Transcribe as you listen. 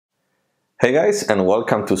Hey guys, and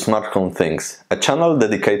welcome to Smart Home Things, a channel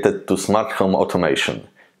dedicated to smart home automation.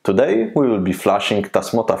 Today we will be flashing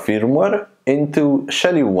Tasmota firmware into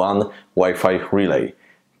Shelly 1 Wi-Fi relay.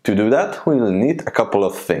 To do that we will need a couple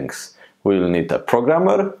of things. We will need a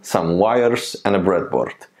programmer, some wires and a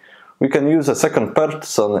breadboard. We can use a second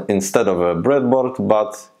person instead of a breadboard,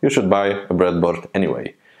 but you should buy a breadboard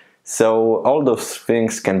anyway. So all those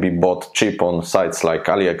things can be bought cheap on sites like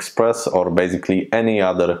AliExpress or basically any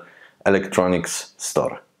other electronics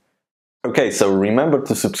store. Okay, so remember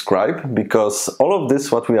to subscribe, because all of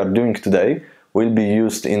this what we are doing today will be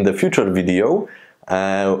used in the future video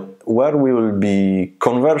where we will be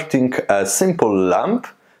converting a simple lamp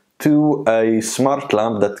to a smart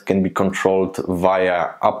lamp that can be controlled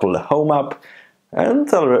via Apple Home app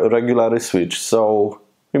and a regular switch. So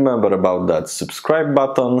remember about that subscribe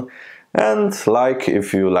button and like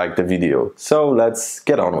if you like the video. So let's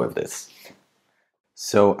get on with this.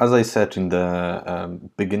 So as I said in the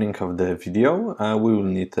beginning of the video, we will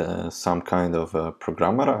need some kind of a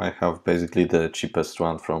programmer. I have basically the cheapest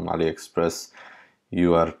one from AliExpress,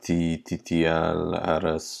 UART, TTL,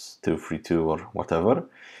 RS232 or whatever.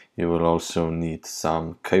 You will also need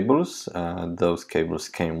some cables. Those cables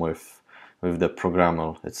came with the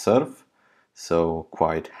programmer itself, so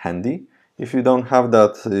quite handy. If you don't have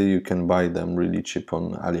that, you can buy them really cheap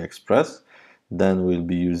on AliExpress. Then we'll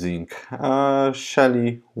be using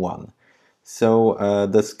Shelly 1. So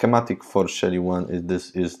the schematic for Shelly 1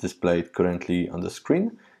 is displayed currently on the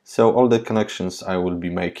screen. So all the connections I will be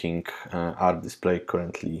making are displayed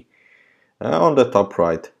currently on the top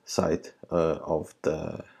right side of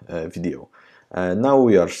the video. Now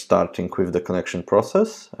we are starting with the connection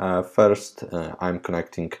process. First I'm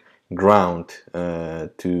connecting ground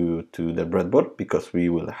to the breadboard, because we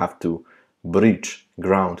will have to bridge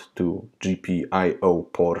ground to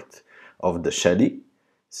GPIO port of the Shelly.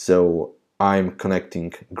 So I'm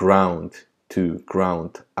connecting ground to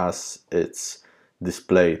ground as it's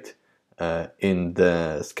displayed in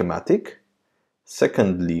the schematic.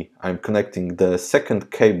 Secondly, I'm connecting the second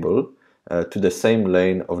cable to the same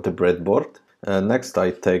lane of the breadboard. Next I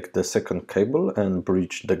take the second cable and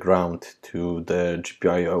bridge the ground to the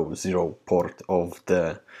GPIO 0 port of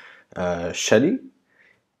the Shelly.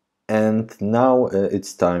 And now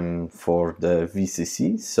it's time for the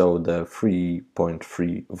VCC, so the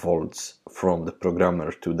 3.3 volts from the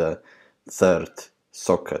programmer to the third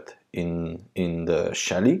socket in the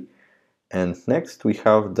Shelly. And next we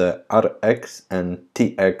have the RX and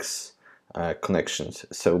TX connections.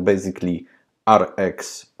 So basically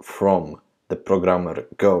RX from the programmer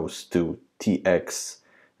goes to TX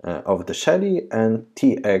of the Shelly, and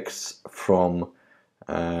TX from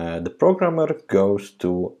the programmer goes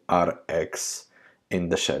to RX in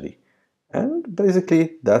the Shelly. And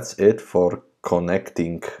basically that's it for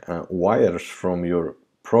connecting wires from your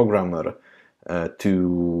programmer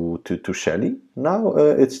to Shelly. Now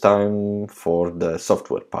it's time for the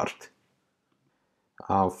software part.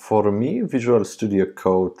 For me, Visual Studio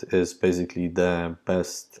Code is basically the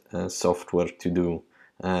best software to do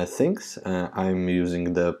things. I'm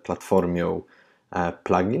using the PlatformIO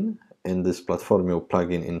plugin. In this PlatformIO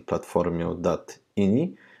plugin in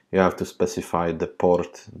platformio.ini, you have to specify the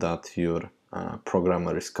port that your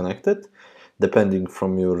programmer is connected. Depending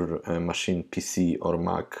from your machine, PC or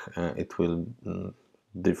Mac, it will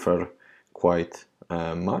differ quite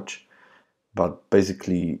much. But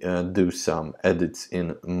basically do some edits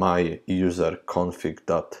in my user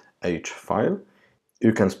config.h file.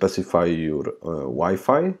 You can specify your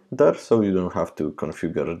Wi-Fi there, so you don't have to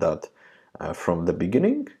configure that from the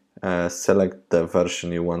beginning. Select the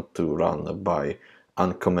version you want to run by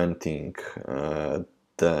uncommenting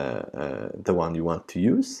the one you want to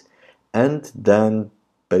use, and then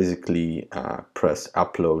basically press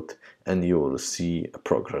upload and you will see a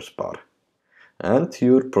progress bar. And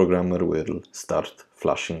your programmer will start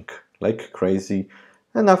flashing like crazy,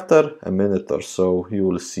 and after a minute or so you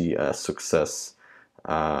will see a success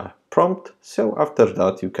prompt. So after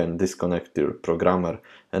that you can disconnect your programmer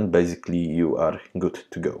and basically you are good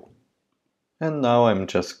to go. And now I'm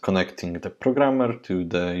just connecting the programmer to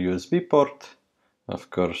the USB port,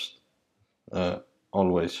 of course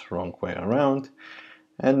always wrong way around,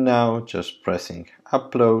 and now just pressing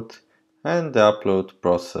upload, and the upload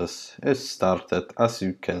process is started. As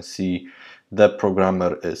you can see, the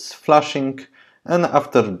programmer is flashing, and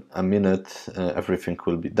after a minute everything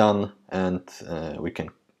will be done, and we can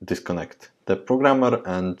disconnect the programmer,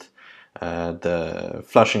 and the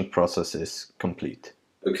flashing process is complete.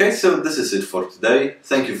 Okay, so this is it for today.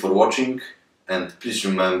 Thank you for watching, and please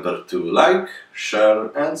remember to like,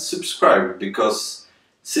 share and subscribe, because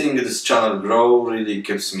Seeing this channel grow really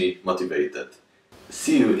keeps me motivated.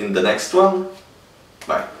 See you in the next one.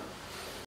 Bye.